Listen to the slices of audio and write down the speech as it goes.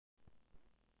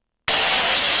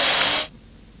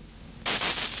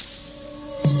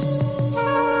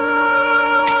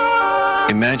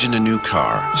Imagine a new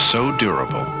car so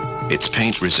durable, its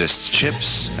paint resists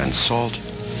chips and salt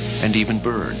and even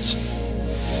birds.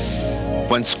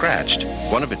 When scratched,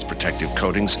 one of its protective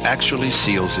coatings actually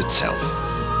seals itself.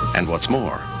 And what's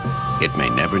more, it may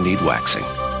never need waxing.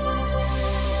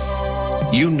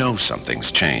 You know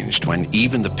something's changed when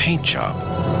even the paint job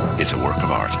is a work of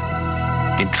art.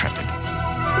 Intrepid.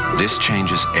 This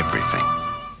changes everything.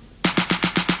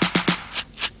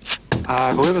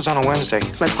 I believe it was on a Wednesday.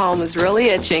 My palm was really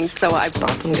itching, so I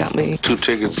stopped and got me 2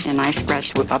 tickets. And I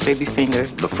scratched with my baby finger.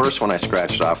 The first one I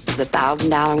scratched off It was a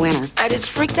 $1,000 winner. I just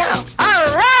freaked out. All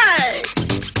right!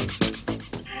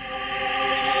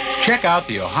 Check out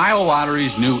the Ohio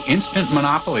Lottery's new Instant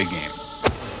Monopoly game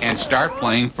and start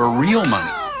playing for real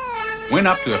money. Win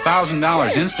up to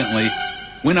 $1,000 instantly.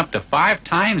 Win up to 5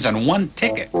 times on 1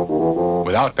 ticket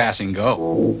without passing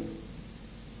go.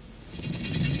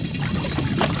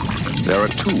 There are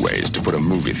 2 ways to put a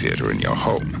movie theater in your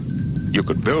home. You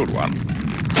could build one.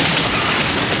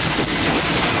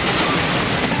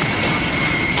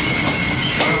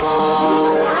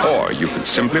 Or you could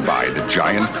simply buy the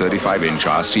giant 35-inch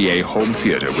RCA home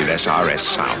theater with SRS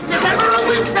sound.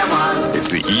 It's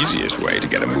the easiest way to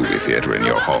get a movie theater in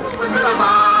your home.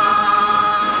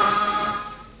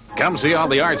 Come see all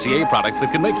the RCA products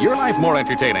that can make your life more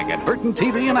entertaining at Burton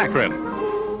TV in Akron.